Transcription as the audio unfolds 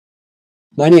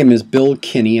My name is Bill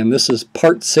Kinney, and this is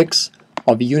Part 6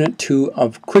 of Unit 2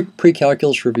 of Quick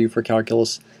Precalculus Review for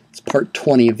Calculus. It's Part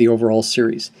 20 of the overall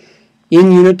series.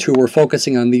 In Unit 2, we're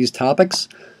focusing on these topics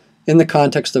in the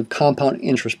context of compound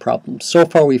interest problems. So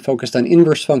far, we focused on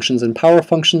inverse functions and power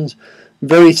functions.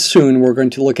 Very soon, we're going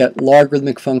to look at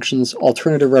logarithmic functions,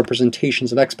 alternative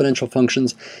representations of exponential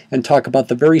functions, and talk about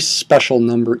the very special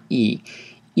number e.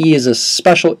 E is a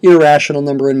special irrational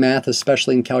number in math,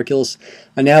 especially in calculus,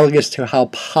 analogous to how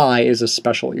pi is a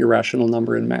special irrational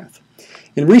number in math.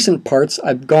 In recent parts,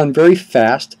 I've gone very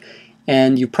fast,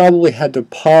 and you probably had to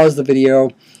pause the video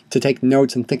to take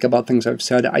notes and think about things I've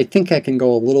said. I think I can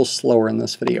go a little slower in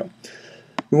this video.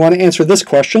 We want to answer this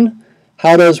question: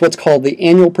 how does what's called the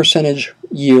annual percentage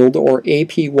yield, or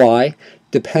APY,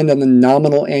 depend on the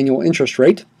nominal annual interest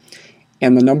rate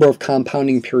and the number of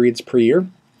compounding periods per year?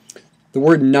 The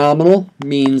word nominal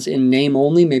means in name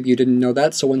only. Maybe you didn't know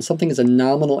that. So when something is a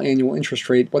nominal annual interest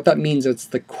rate, what that means is it's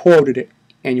the quoted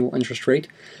annual interest rate.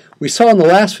 We saw in the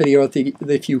last video that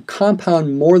if you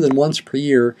compound more than once per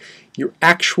year, your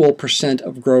actual percent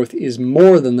of growth is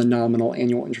more than the nominal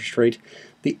annual interest rate.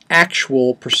 The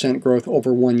actual percent growth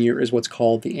over 1 year is what's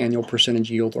called the annual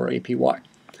percentage yield, or APY.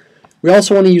 We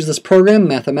also want to use this program,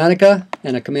 Mathematica,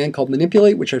 and a command called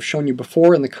manipulate, which I've shown you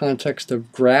before in the context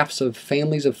of graphs of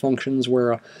families of functions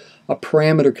where a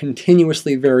parameter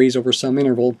continuously varies over some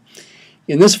interval.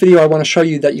 In this video, I want to show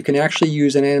you that you can actually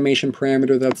use an animation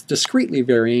parameter that's discretely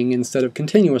varying instead of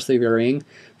continuously varying.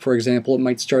 For example, it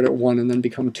might start at 1 and then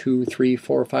become 2, 3,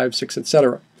 4, 5, 6,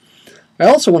 etc. I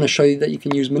also want to show you that you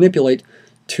can use manipulate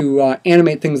to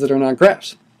animate things that are not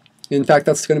graphs. In fact,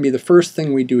 that's going to be the first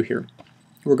thing we do here.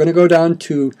 We're going to go down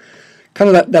to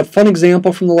kind of that fun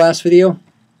example from the last video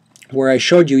where I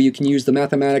showed you can use the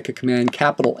Mathematica command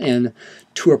capital N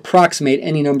to approximate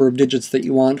any number of digits that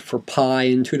you want for pi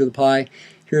and 2 to the pi.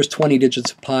 Here's 20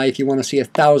 digits of pi. If you want to see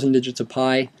 1,000 digits of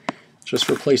pi, just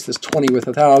replace this 20 with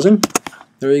 1,000.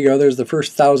 There you go. There's the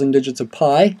first 1,000 digits of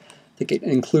pi. I think it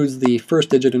includes the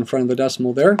first digit in front of the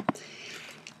decimal there.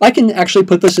 I can actually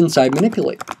put this inside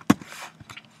manipulate.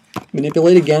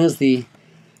 Manipulate, again, is the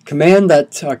command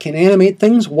that can animate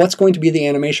things. What's going to be the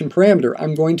animation parameter?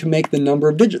 I'm going to make the number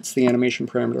of digits the animation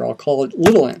parameter. I'll call it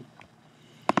little n.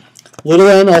 Little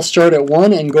n, I'll start at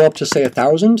 1 and go up to, say,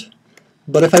 1,000.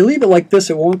 But if I leave it like this,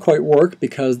 it won't quite work,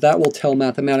 because that will tell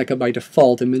Mathematica by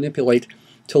default and manipulate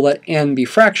to let n be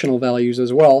fractional values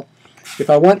as well. If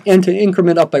I want n to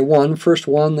increment up by 1, first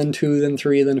 1, then 2, then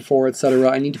 3, then 4, etc.,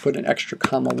 I need to put an extra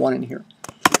comma 1 in here.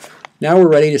 Now we're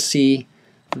ready to see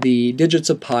the digits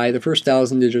of pi, the first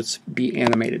 1,000 digits, be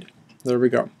animated. There we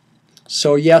go.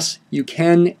 So yes, you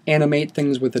can animate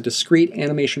things with a discrete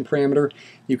animation parameter.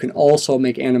 You can also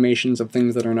make animations of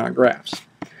things that are not graphs.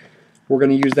 We're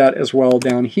going to use that as well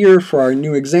down here for our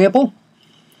new example.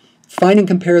 Find and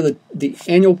compare the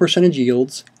annual percentage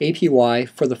yields, APY,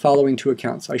 for the following two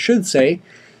accounts. I should say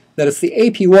that it's the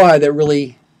APY that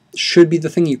really should be the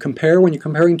thing you compare when you're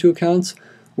comparing two accounts.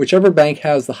 Whichever bank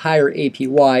has the higher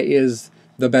APY is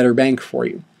the better bank for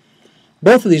you.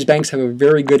 Both of these banks have a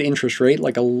very good interest rate,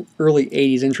 like an early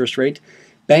 80s interest rate.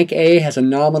 Bank A has a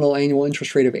nominal annual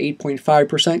interest rate of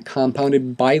 8.5%,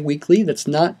 compounded bi-weekly. That's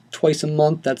not twice a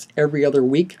month, that's every other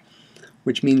week,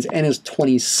 which means n is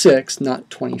 26, not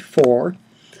 24.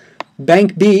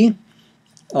 Bank B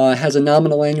has a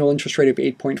nominal annual interest rate of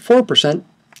 8.4%.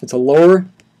 It's a lower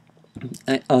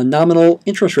nominal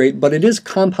interest rate, but it is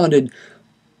compounded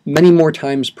many more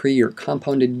times per year,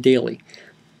 compounded daily.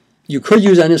 You could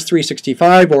use n as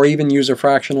 365, or even use a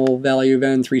fractional value of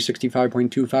n,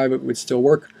 365.25, it would still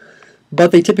work.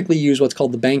 But they typically use what's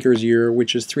called the banker's year,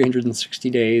 which is 360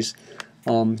 days.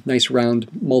 Nice round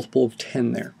multiple of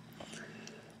 10 there.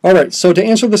 Alright, so to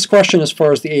answer this question as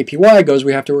far as the APY goes,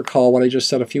 we have to recall what I just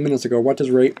said a few minutes ago. What does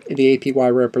the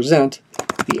APY represent?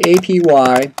 The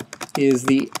APY is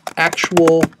the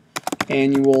actual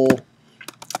annual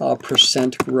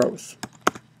percent growth.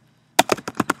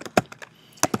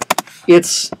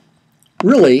 It's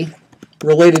really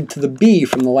related to the B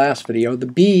from the last video. The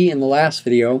B in the last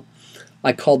video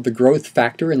I called the growth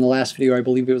factor. In the last video I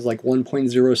believe it was like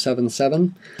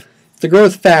 1.077. The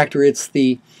growth factor, it's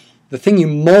the thing you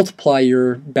multiply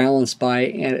your balance by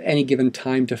at any given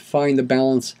time to find the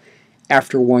balance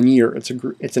after 1 year.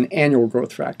 It's an annual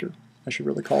growth factor, I should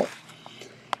really call it.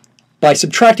 By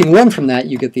subtracting 1 from that,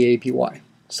 you get the APY.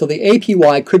 So the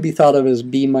APY could be thought of as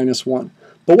B minus 1.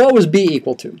 But what was B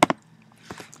equal to?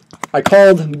 I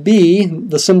called B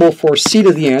the symbol for C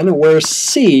to the n, where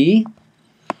C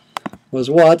was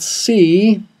what?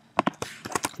 C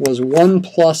was 1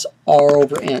 plus R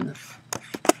over n.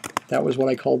 That was what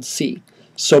I called C.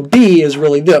 So b is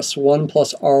really this, 1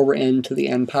 plus r over n to the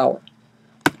n power.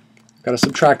 I've got to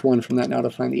subtract 1 from that now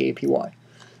to find the APY.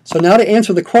 So now to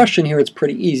answer the question here, it's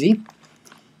pretty easy,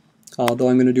 although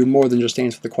I'm going to do more than just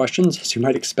answer the questions, as you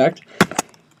might expect.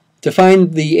 To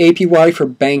find the APY for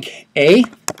bank A,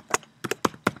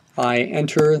 I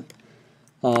enter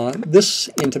this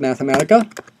into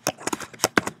Mathematica.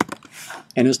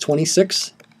 N is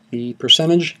 26. The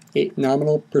percentage,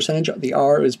 nominal percentage, the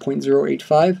R is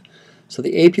 0.085. So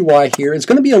the APY here is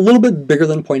going to be a little bit bigger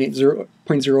than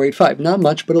 0.085. Not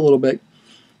much, but a little bit.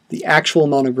 The actual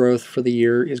amount of growth for the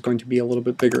year is going to be a little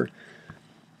bit bigger.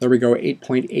 There we go,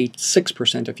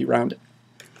 8.86% if you round it.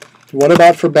 What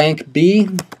about for bank B?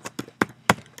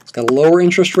 It's got a lower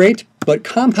interest rate, but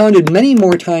compounded many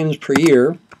more times per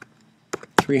year,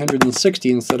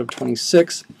 360 instead of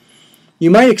 26.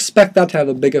 You might expect that to have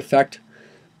a big effect,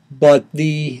 but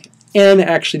the N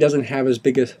actually doesn't have as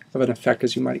big of an effect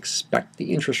as you might expect.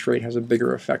 The interest rate has a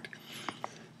bigger effect.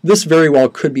 This very well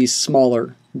could be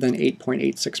smaller than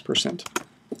 8.86%.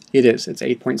 It is. It's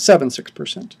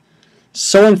 8.76%.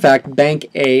 So in fact, bank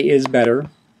A is better,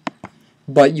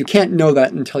 but you can't know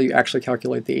that until you actually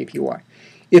calculate the APY.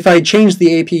 If I change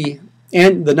the AP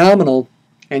and the nominal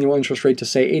annual interest rate to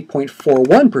say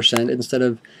 8.41% instead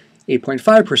of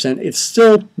 8.5%, it's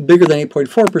still bigger than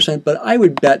 8.4%, but I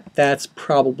would bet that's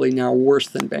probably now worse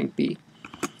than bank B.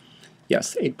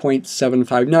 Yes,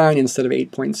 8.759 instead of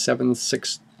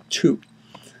 8.762.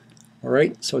 All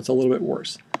right, so it's a little bit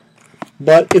worse.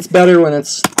 But it's better when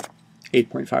it's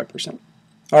 8.5%.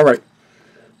 All right,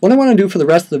 what I want to do for the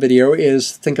rest of the video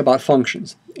is think about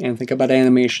functions and think about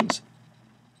animations.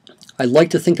 I'd like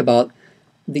to think about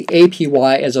the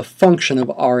APY as a function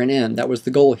of R and N. That was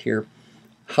the goal here.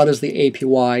 How does the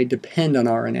APY depend on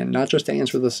R and N? Not just to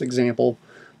answer this example,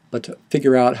 but to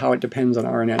figure out how it depends on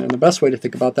R and N. And the best way to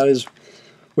think about that is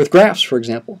with graphs, for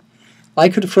example. I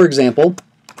could, for example,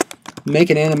 make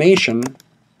an animation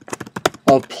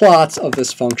of plots of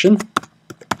this function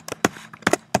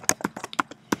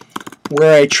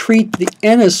where I treat the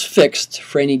N as fixed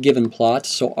for any given plot,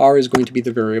 so R is going to be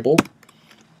the variable.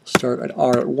 Start at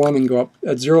R at 1 and go up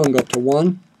at 0 and go up to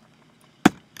 1.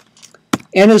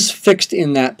 N is fixed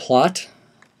in that plot,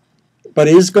 but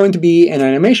it is going to be an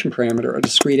animation parameter, a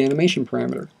discrete animation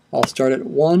parameter. I'll start at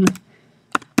 1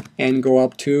 and go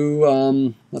up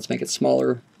to, let's make it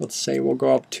smaller, let's say we'll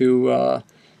go up to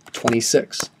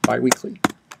 26 biweekly.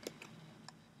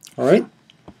 All right,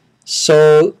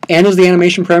 so N is the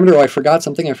animation parameter. Oh, I forgot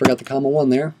something, I forgot the comma 1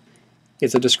 there.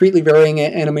 It's a discretely varying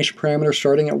animation parameter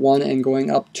starting at 1 and going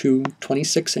up to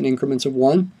 26 in increments of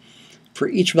 1. For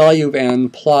each value of N,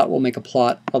 plot will make a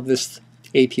plot of this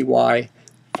APY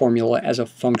formula as a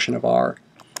function of R.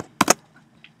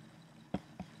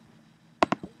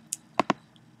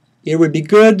 It would be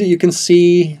good, you can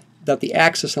see that the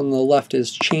axis on the left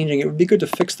is changing. It would be good to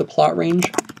fix the plot range.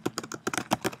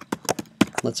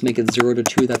 Let's make it 0 to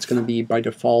 2. That's going to be, by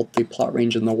default, the plot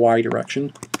range in the Y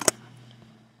direction.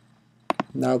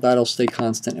 Now that'll stay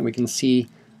constant, and we can see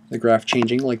the graph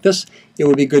changing like this. It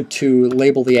would be good to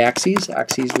label the axes,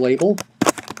 axes label,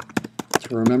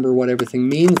 to remember what everything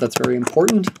means. That's very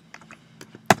important.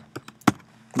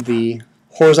 The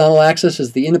horizontal axis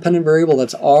is the independent variable,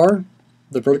 that's R.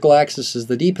 The vertical axis is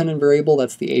the dependent variable,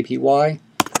 that's the APY.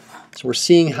 So we're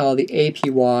seeing how the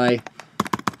APY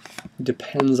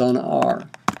depends on R.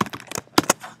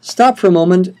 Stop for a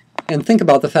moment and think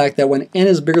about the fact that when N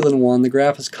is bigger than 1, the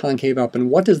graph is concave up. And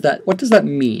what does that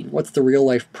mean? What's the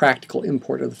real-life practical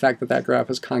import of the fact that that graph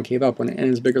is concave up when N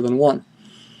is bigger than 1?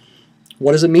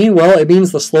 What does it mean? Well, it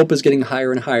means the slope is getting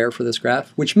higher and higher for this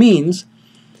graph, which means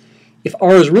if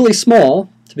R is really small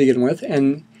to begin with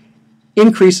and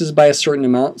increases by a certain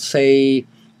amount, say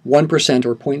 1%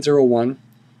 or 0.01,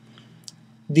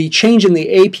 the change in the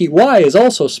APY is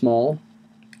also small.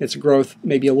 Its growth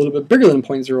may be a little bit bigger than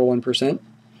 0.01%.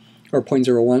 or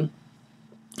 0.01.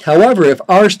 However, if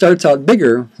R starts out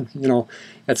bigger,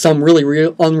 at some really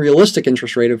unrealistic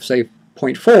interest rate of, say,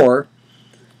 0.4,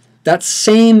 that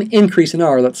same increase in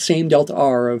R, that same delta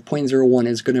R of 0.01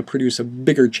 is going to produce a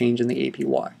bigger change in the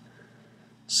APY.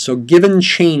 So given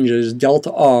changes,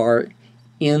 delta R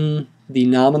in the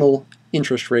nominal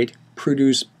interest rate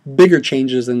produce bigger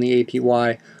changes in the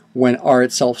APY when R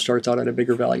itself starts out at a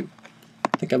bigger value.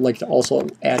 I think I'd like to also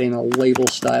add in a label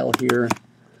style here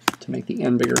to make the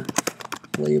N bigger.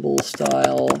 Label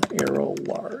style arrow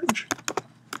large.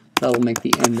 That'll make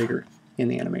the N bigger in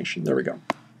the animation. There we go.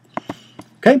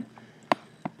 Okay.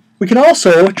 We can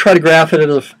also try to graph it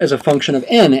as a function of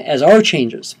N as R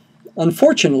changes.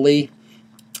 Unfortunately,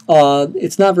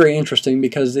 it's not very interesting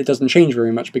because it doesn't change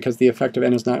very much because the effect of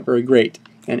n is not very great,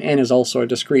 and n is also a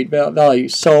discrete value.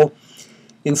 So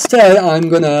instead, I'm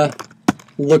going to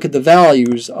look at the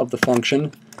values of the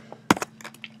function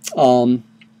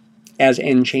as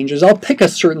n changes. I'll pick a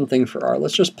certain thing for r.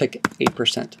 Let's just pick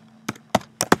 8%.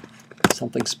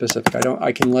 Something specific.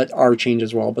 I can let r change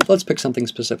as well, but let's pick something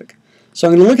specific. So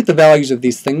I'm going to look at the values of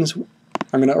these things.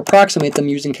 I'm going to approximate them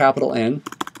using capital N.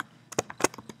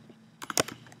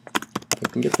 If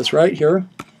I can get this right here.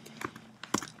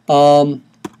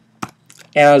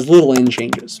 As little n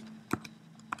changes.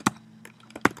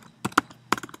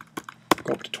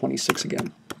 Go up to 26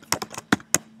 again.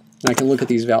 And I can look at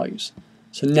these values.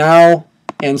 So now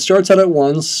n starts out at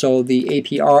 1, so the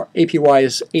APY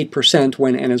is 8%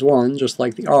 when n is 1, just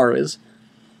like the r is.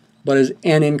 But as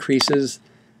n increases,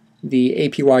 the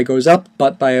APY goes up,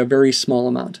 but by a very small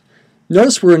amount.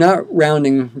 Notice we're not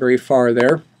rounding very far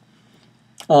there.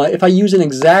 If I use an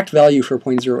exact value for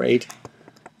 0.08,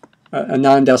 a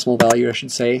non-decimal value I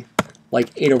should say, like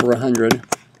 8 over 100,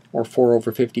 or 4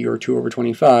 over 50, or 2 over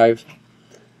 25,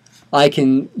 I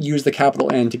can use the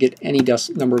capital N to get any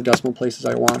number of decimal places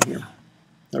I want here.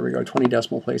 There we go, 20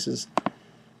 decimal places.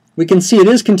 We can see it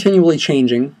is continually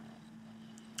changing.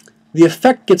 The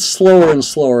effect gets slower and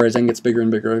slower as n gets bigger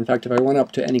and bigger. In fact, if I went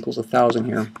up to n equals 1,000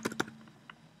 here,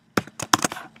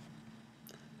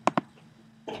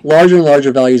 larger and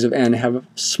larger values of n have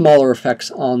smaller effects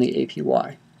on the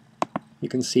APY. You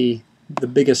can see the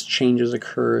biggest changes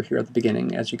occur here at the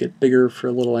beginning. As you get bigger for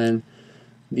little n,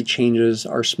 the changes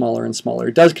are smaller and smaller.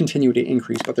 It does continue to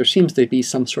increase, but there seems to be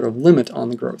some sort of limit on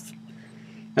the growth.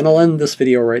 And I'll end this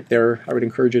video right there. I would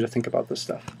encourage you to think about this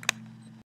stuff.